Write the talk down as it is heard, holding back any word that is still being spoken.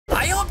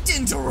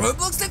into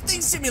Roblox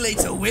Lifting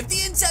Simulator with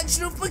the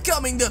intention of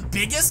becoming the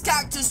biggest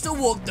cactus to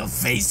walk the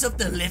face of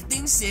the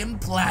lifting sim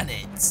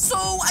planet. So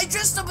I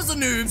dressed up as a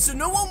noob so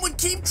no one would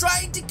keep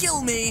trying to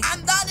kill me,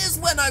 and that is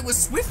when I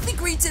was swiftly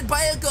greeted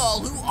by a girl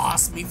who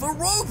asked me for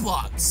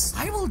Robux.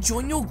 I will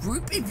join your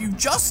group if you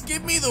just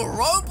give me the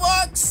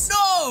Robux.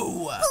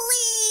 No!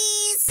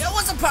 Please! It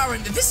was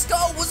apparent that this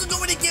girl wasn't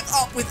going to give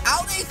up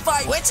without a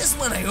fight, which is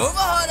when I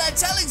overheard her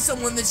telling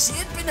someone that she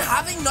had been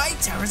having night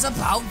terrors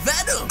about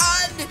Venom.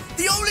 And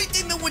the only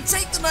thing that would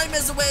take the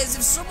nightmares away is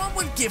if someone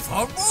would give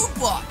her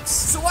Robux.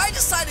 So I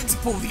decided to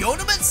pull the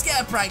ultimate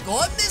scare prank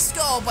on this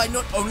girl by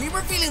not only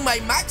revealing my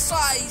max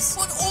size,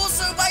 but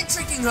also by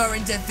tricking her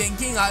into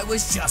thinking I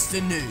was just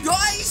a noob.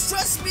 Guys,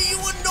 trust me, you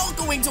are not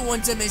going to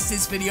want to miss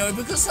this video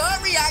because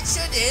her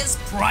reaction is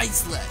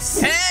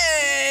priceless.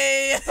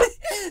 Hey!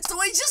 So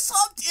I just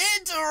hopped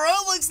into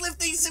Roblox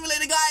Lifting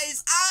Simulator,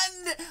 guys,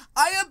 and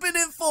I have been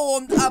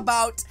informed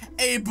about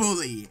a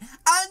bully.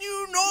 And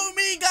you know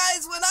me,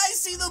 guys, when I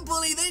see the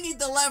bully, they need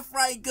the left,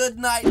 right, good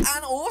night,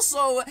 and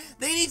also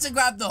they need to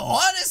grab the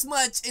hottest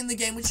merch in the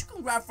game, which you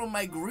can grab from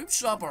my group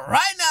shop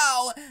right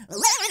now.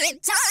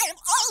 Limited time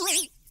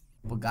only.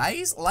 But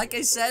guys, like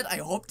I said, I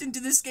hopped into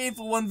this game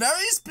for one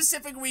very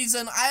specific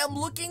reason. I am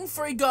looking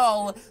for a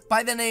girl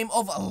by the name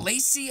of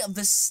Lacey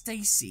the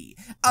Stacy.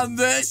 And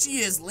there she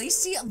is,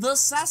 Lacey the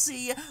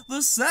Sassy, the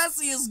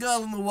sassiest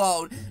girl in the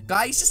world.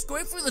 Guys, just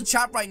going through the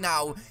chat right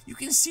now, you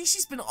can see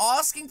she's been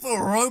asking for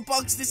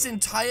Robux this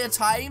entire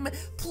time.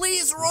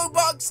 Please,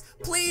 Robux,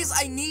 please,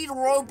 I need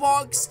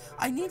Robux.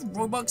 I need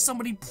Robux,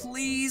 somebody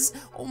please.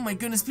 Oh my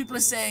goodness, people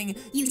are saying,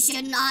 you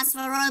shouldn't ask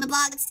for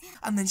Robux.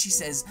 And then she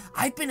says,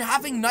 I've been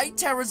having night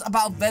terrors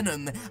about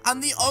Venom,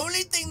 and the only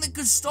thing that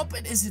could stop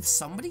it is if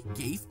somebody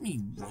gave me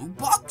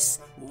Robux?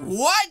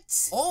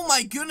 What? Oh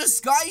my goodness,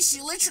 guys,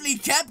 she literally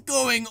kept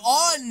going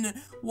on.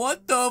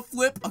 What the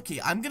flip?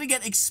 Okay, I'm gonna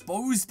get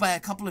exposed by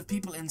a couple of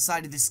people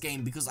inside of this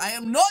game because I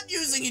am not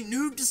using a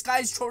noob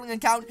disguise trolling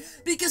account,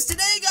 because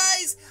today,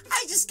 guys,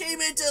 I just came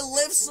here to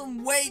lift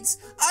some weights.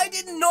 I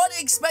did not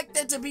expect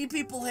there to be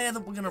people here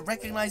that were gonna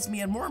recognize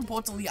me, and more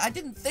importantly, I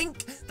didn't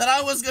think that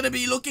I was gonna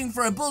be looking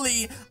for a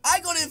bully.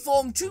 I got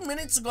informed 2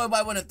 minutes ago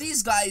by one of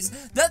these guys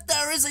that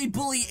there is a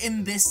bully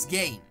in this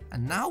game.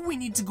 And now we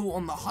need to go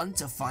on the hunt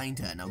to find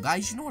her. Now,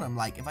 guys, you know what I'm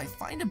like. If I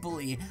find a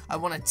bully, I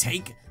want to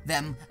take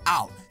them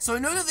out. So I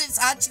know that it's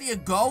actually a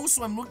girl,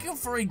 so I'm looking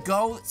for a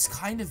girl that's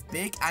kind of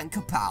big and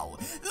kapow.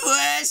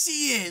 There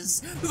she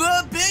is.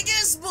 The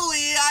biggest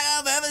bully I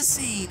have ever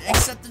seen.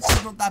 Except that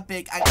she's not that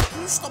big. And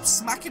can you stop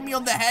smacking me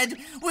on the head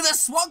with a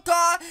SWAT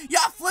car?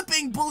 Yeah,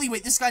 flipping bully.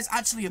 Wait, this guy's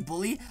actually a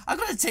bully? I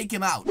gotta take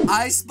him out.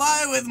 I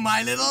spy with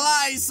my little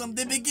eyes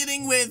something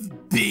beginning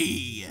with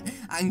B.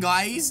 And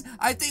guys,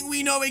 I think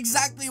we know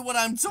exactly what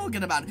I'm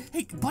talking about.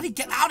 Hey, buddy,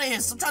 get out of here.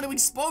 Stop trying to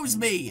expose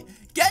me.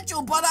 Get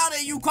your butt out of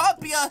here. You can't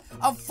be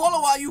a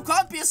follower. You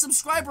can't be a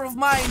subscriber of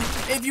mine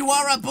if you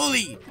are a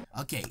bully.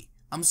 Okay,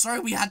 I'm sorry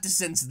we had to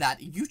censor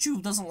that.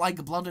 YouTube doesn't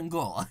like blood and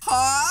gore.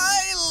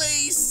 Hi,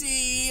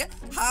 Lacey.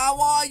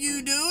 How are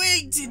you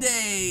doing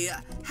today?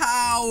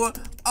 How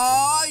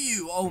are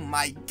you? Oh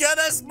my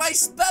goodness, my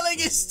spelling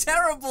is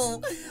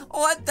terrible.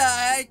 What the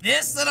heck?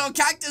 This little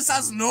cactus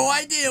has no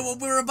idea what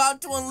we're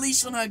about to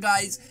unleash on her,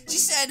 guys. She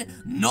said,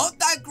 not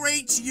that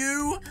great to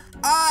you.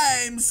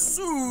 I'm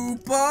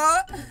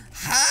super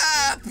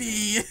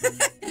happy.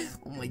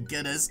 Oh my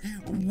goodness.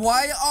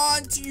 Why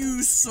aren't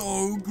you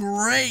so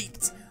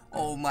great?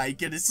 Oh my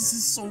goodness, this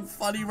is so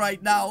funny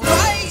right now.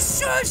 Hey,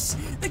 shush!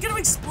 They're gonna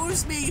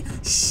expose me.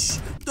 Shh!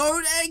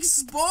 Don't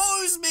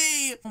expose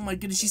me! Oh my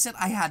goodness, she said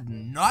I had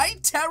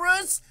night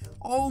terrors?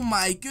 Oh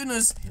my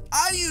goodness,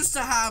 I used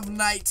to have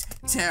night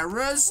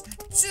terrors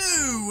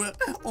too.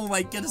 Oh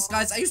my goodness,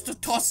 guys, I used to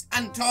toss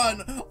and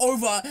turn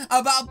over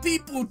about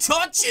people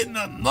touching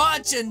the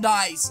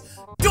merchandise.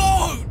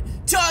 Don't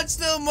touch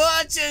the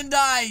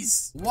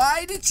merchandise!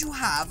 Why did you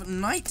have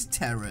night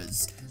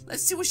terrors?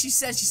 Let's see what she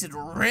says. She said,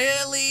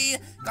 really?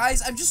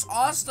 Guys, I've just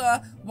asked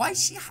her why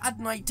she had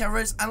night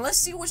terrors, and let's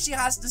see what she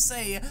has to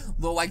say.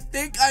 Though I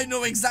think I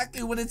know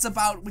exactly what it's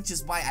about, which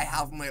is why I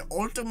have my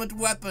ultimate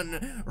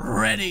weapon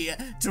ready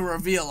to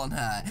reveal on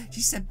her. She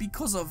said,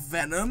 because of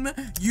Venom?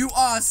 You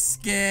are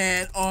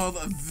scared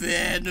of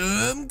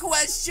Venom?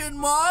 Question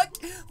mark?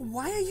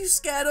 Why are you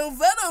scared of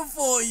Venom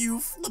for, you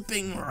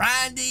flipping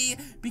Randy?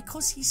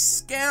 Because he's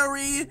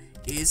scary,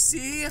 is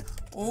he?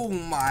 Oh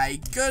my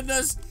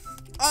goodness.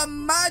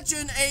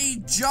 Imagine a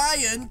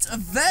giant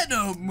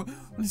Venom.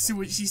 Let's see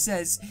what she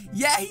says.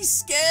 Yeah, he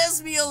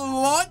scares me a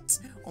lot.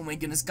 Oh my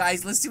goodness,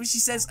 guys, let's see what she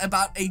says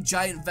about a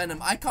giant Venom.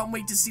 I can't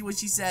wait to see what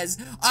she says.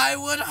 I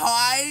would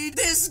hide.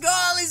 This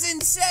girl is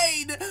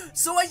insane.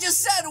 So I just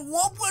said,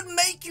 what would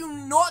make you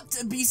not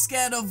be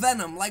scared of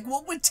Venom? Like,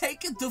 what would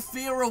take the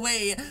fear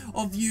away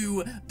of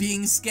you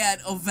being scared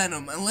of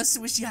Venom? And let's see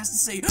what she has to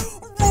say.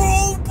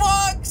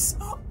 Robux!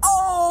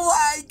 Oh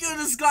my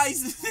goodness,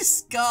 guys,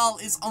 this girl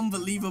is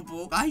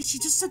unbelievable. Guys, she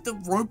just said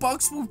that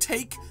Robux will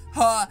take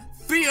her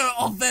spear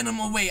of venom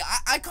away.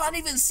 I can't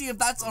even see if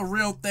that's a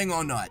real thing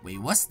or not. Wait,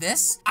 what's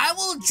this? I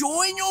will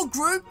join your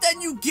group,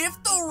 then you give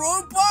the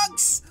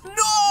Robux?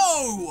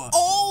 No!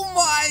 Oh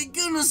my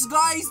goodness,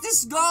 guys.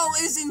 This girl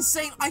is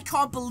insane. I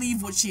can't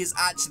believe what she is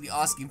actually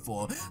asking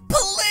for.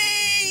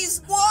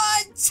 Please!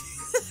 What?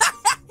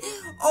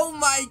 Oh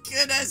my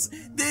goodness,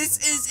 this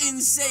is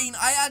insane.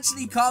 I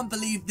actually can't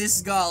believe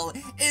this girl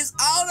is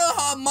out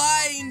of her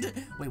mind.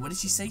 Wait, what did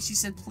she say? She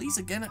said please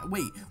again.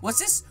 Wait, what's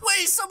this?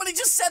 Wait, somebody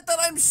just said that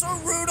I'm so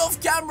rude off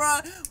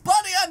camera.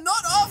 Buddy, I'm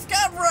not off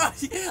camera.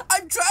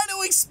 I'm trying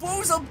to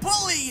expose a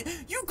bully.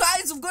 You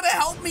guys have got to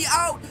help me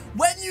out.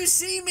 When you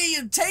see me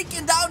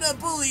taking down a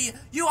bully,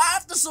 you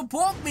have to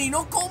support me.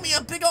 Don't call me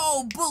a big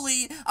old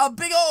bully, a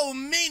big old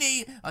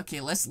meanie.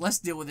 Okay, let's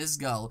deal with this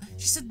girl.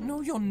 She said,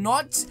 no, you're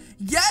not.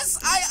 Yes,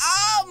 I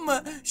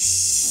am.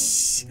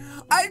 Shh.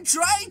 I'm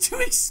trying to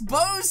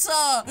expose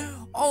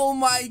her. Oh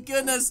my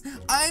goodness.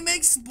 I'm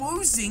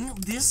exposing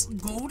this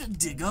gold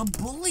digger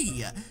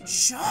bully.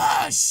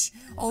 Shush.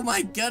 Oh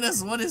my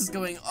goodness, what is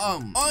going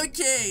on?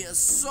 Okay,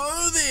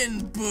 so then,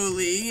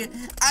 bully.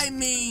 I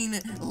mean,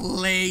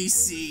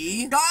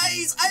 Lacey.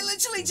 Guys, I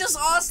literally just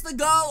asked the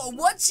girl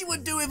what she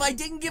would do if I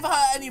didn't give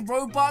her any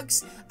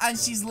Robux, and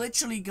she's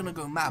literally gonna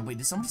go mad. Wait,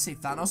 did somebody say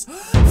Thanos?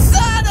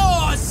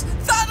 Thanos!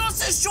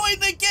 Thanos has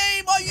joined the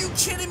game! Are you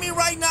kidding me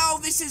right now?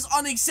 This is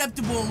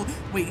unacceptable.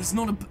 Wait, he's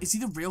not is he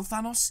the real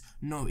Thanos?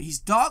 No, he's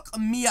Dark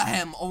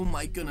Miahem. Oh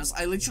my goodness,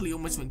 I literally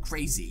almost went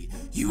crazy.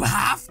 You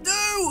have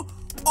to?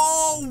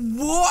 Oh,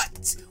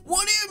 what?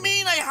 What do you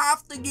mean I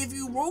have to give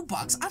you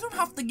Robux? I don't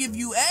have to give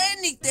you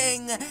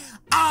anything.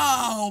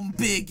 Oh,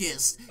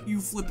 biggest.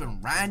 You flipping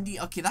Randy.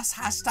 Okay, that's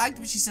hashtagged,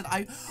 but she said,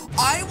 I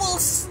will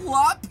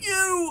slap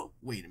you.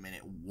 Wait a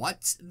minute.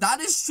 What? That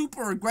is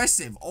super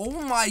aggressive.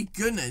 Oh my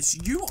goodness.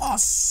 You are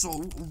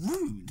so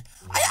rude.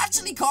 I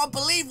actually can't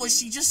believe what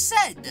she just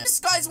said. This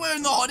guy's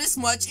wearing the hottest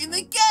merch in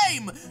the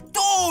game.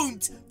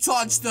 Don't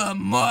touch the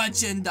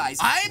merchandise.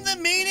 I'm the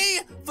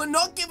meanie for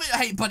not giving...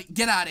 Hey, buddy,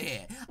 get out of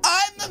here.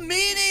 I'm the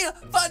meanie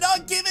for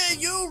not giving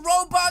you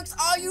Robux.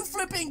 Are you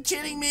flipping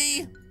kidding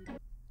me?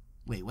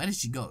 Wait, where did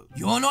she go?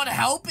 You're not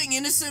helping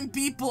innocent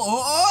people.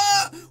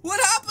 Oh, what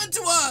happened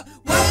to her?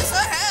 Why is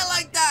her hair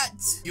like that?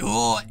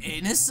 You're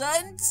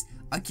innocent?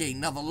 Okay,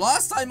 now the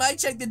last time I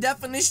checked the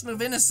definition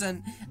of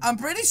innocent, I'm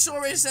pretty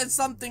sure it said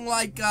something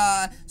like,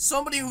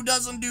 somebody who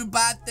doesn't do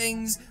bad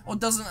things, or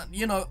doesn't,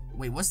 you know...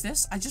 Wait, what's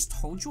this? I just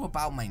told you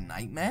about my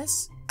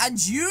nightmares?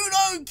 And you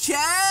don't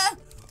care?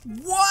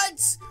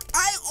 What?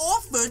 I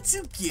offered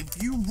to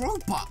give you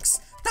Robux.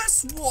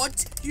 That's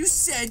what you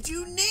said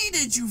you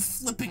needed, you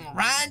flipping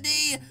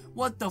Randy.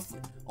 What the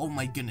Oh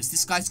my goodness,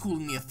 this guy's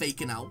calling me a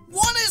faker now.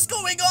 What is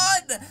going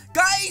on?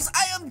 Guys,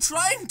 I am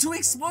trying to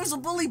expose a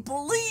bully.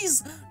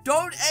 Please,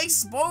 don't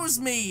expose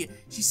me.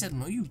 She said,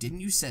 no, you didn't.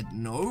 You said,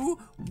 no.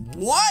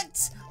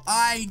 What?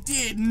 I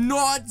did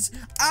not.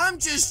 I'm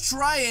just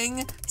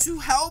trying to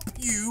help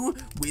you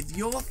with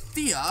your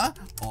fear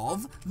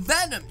of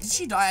venom. Did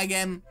she die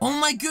again? Oh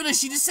my goodness,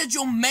 she just said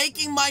you're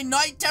making my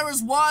night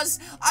terrors worse.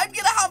 I'm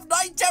gonna have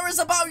night terrors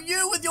about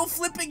you with your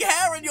flipping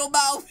hair in your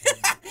mouth.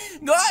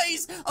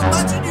 Guys,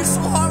 imagine you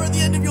saw her at the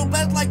end of your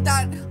bed like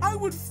that. I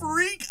would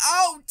freak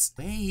out.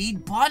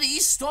 Wait, buddy,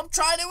 stop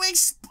trying to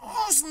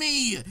expose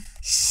me.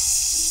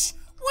 Shh.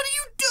 What are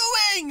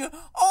you doing?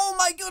 Oh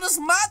my goodness,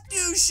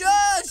 Matthew,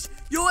 shush!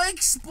 You're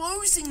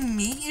exposing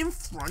me in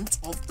front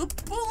of the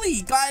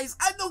bully. Guys,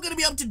 I'm not gonna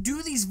be able to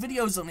do these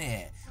videos on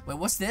here. Wait,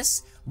 what's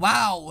this?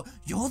 Wow,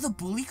 you're the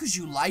bully because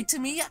you lied to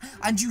me?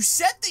 And you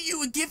said that you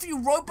would give you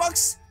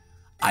Robux?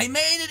 I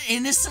made an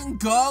innocent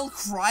girl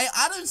cry.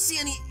 I don't see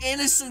any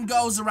innocent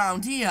girls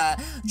around here.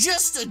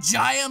 Just a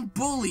giant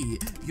bully.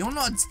 You're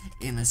not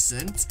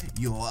innocent.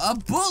 You're a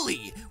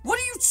bully. What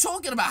are you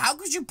talking about? How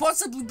could you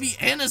possibly be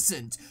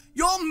innocent?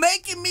 You're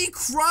making me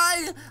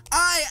cry.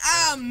 I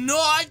am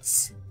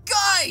not.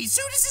 Guys,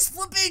 who does this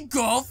flipping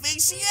girl think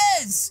she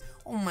is?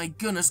 Oh my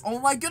goodness,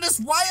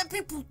 why are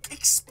people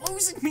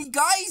exposing me,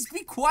 guys?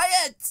 Be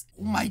quiet.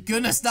 Oh my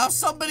goodness, now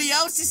somebody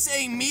else is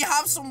saying me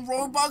have some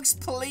Robux,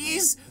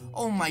 please.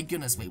 Oh my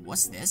goodness, wait,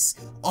 what's this?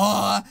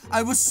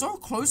 I was so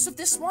close with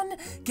this one.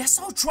 Guess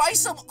I'll try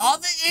some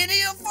other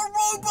idiot for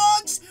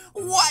Robux.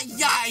 What,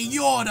 yeah,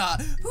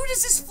 Yoda? Who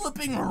does this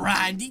flipping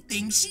Randy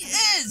think she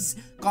is?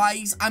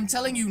 Guys, I'm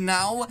telling you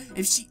now,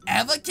 if she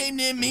ever came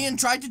near me and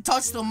tried to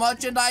touch the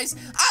merchandise,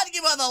 I'd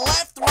give her the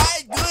left,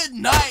 right, good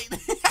night.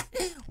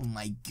 Oh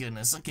my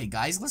goodness. Okay,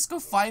 guys, let's go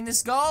find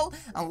this girl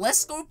and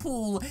let's go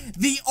pull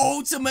the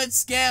ultimate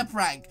scare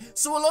prank.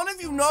 So a lot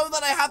of you know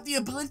that I have the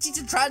ability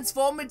to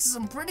transform into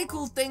some pretty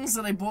cool things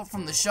that I bought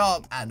from the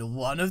shop, and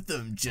one of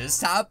them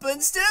just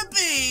happens to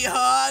be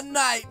her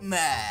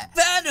nightmare,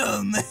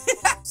 Venom.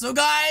 So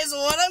guys,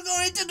 what I'm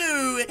going to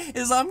do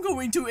is I'm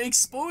going to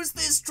expose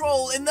this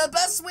troll in the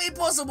best way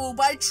possible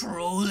by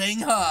trolling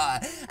her.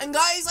 And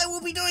guys, I will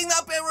be doing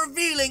that by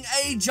revealing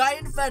a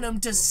giant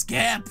venom to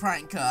scare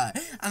prank her.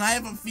 And I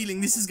have a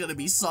feeling this is going to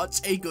be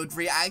such a good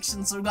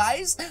reaction. So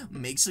guys,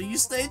 make sure you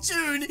stay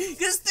tuned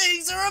because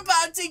things are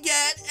about to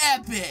get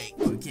epic.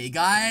 Okay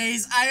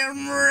guys, I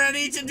am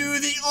ready to do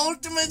the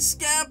ultimate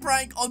scare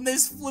prank on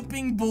this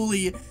flipping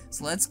bully.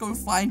 So let's go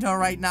find her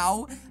right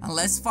now and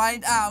let's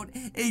find out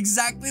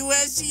exactly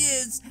where she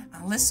is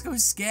and let's go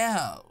scare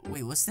her.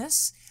 Wait, what's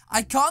this?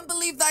 I can't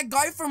believe that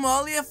guy from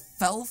earlier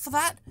fell for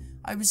that.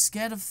 I was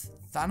scared of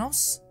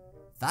Thanos.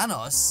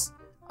 Thanos?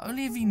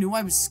 Only if he knew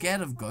I was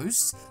scared of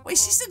ghosts. Wait,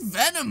 she said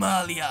Venom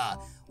earlier.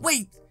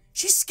 Wait,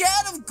 she's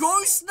scared of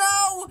ghosts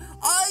now?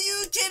 Are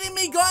you kidding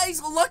me,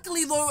 guys?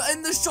 Luckily, though,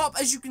 in the shop,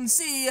 as you can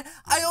see,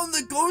 I own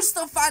the Ghost,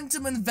 the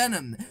Phantom, and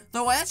Venom.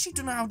 Though I actually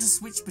don't know how to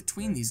switch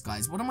between these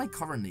guys. What am I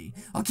currently?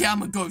 Okay,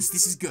 I'm a ghost.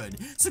 This is good.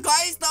 So,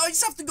 guys, now I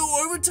just have to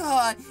go over to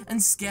her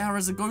and scare her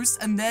as a ghost.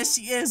 And there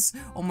she is.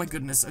 Oh, my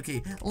goodness.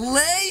 Okay,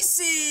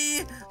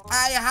 Lacey,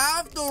 I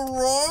have the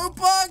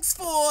Robux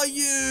for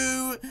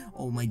you.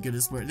 Oh, my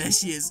goodness. There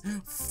she is.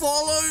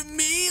 Follow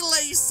me,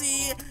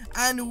 Lacey,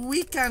 and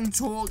we can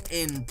talk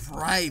in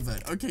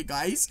private. Okay,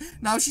 guys.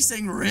 Now she's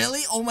saying,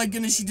 really? Oh my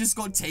goodness, she just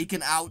got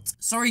taken out.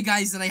 Sorry,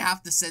 guys, that I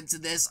have to censor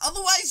this.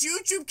 Otherwise,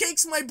 YouTube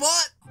kicks my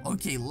butt.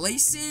 Okay,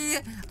 Lacey,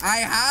 I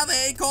have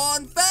a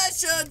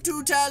confession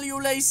to tell you,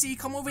 Lacey.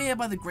 Come over here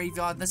by the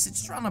graveyard. That's it.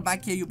 Just around the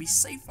back here. You'll be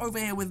safe over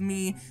here with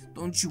me.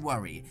 Don't you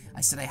worry. I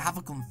said I have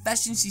a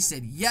confession. She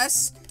said,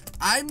 yes,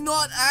 I'm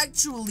not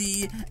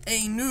actually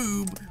a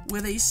noob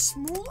with a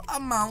small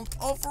amount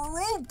of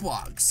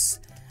Robux.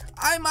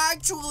 I'm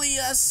actually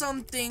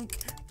something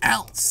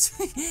else.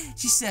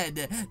 She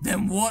said,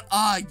 then what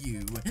are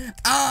you?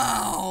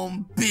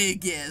 I'm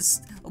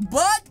biggest.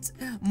 But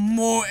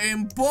more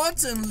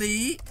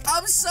importantly,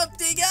 I'm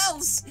something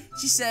else.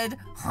 She said,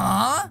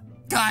 huh?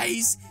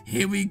 Guys,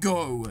 here we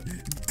go.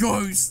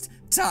 Ghost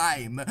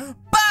time.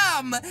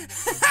 Bam!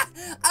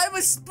 I'm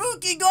a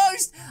spooky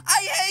ghost.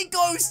 I hate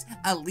ghosts.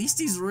 At least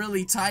he's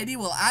really tiny.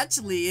 Well,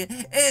 actually,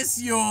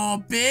 it's your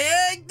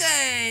big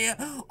day.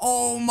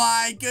 Oh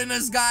my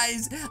goodness,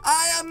 guys.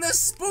 I am the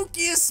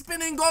spookiest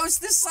spinning ghost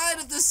this side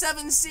of the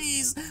 7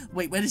 seas.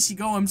 Wait, where did she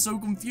go? I'm so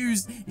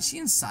confused. Is she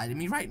inside of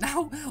me right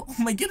now? Oh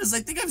my goodness, I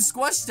think I've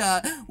squashed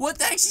her. What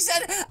the heck? She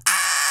said,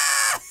 ah!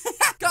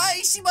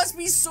 Guys, she must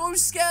be so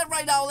scared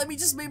right now. Let me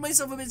just make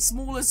myself a bit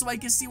smaller so I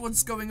can see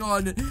what's going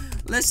on.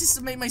 Let's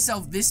just make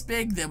myself this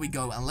big. There we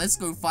go. And let's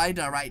go find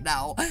her right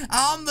now.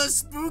 I'm the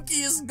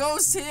spookiest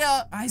ghost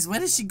here. Guys, where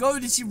did she go?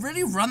 Did she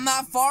really run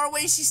that far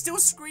away? She's still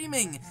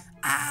screaming.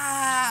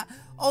 Ah!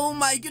 Oh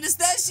my goodness,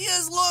 there she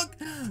is. Look.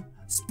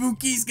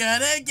 Spooky's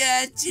gonna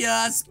get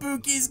ya.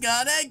 Spooky's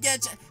gonna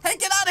get ya. Hey,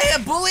 get out of here,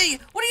 bully.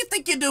 What do you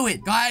think you're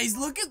doing? Guys,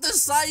 look at the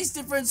size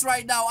difference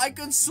right now. I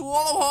could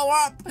swallow her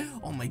up.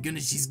 Oh my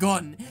goodness, she's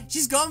gone.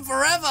 She's gone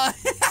forever.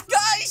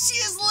 Guys, she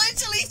is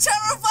literally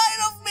terrified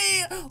of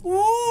me.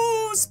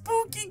 Ooh,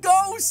 spooky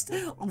ghost.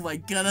 Oh my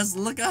goodness,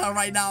 look at her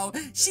right now.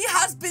 She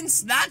has been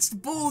snatched,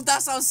 bull.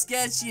 That's how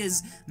scared she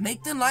is.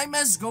 Make the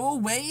nightmares go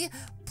away.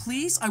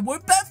 Please, I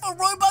won't bet for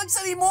Robux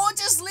anymore.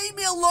 Just leave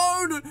me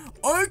alone.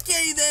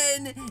 Okay,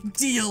 then.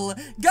 Deal.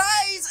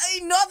 Guys,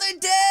 another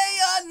day,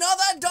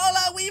 another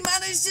dollar. We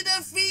managed to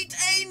defeat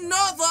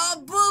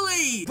another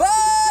bully.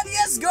 But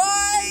yes,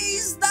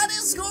 guys, that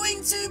is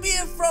going to be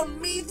it from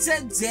me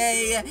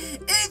today.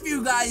 If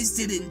you guys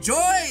did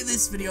enjoy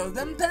this video,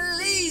 then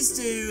please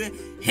do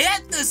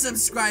hit the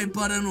subscribe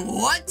button.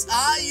 What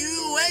are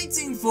you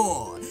waiting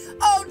for?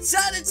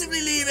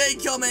 Alternatively, leave a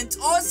comment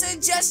or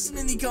suggestion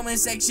in the comment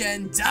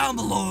section down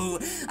below.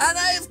 And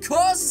I, of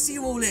course, see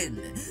you all in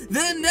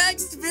the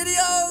next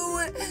video.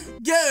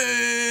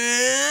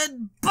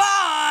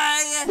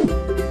 Goodbye!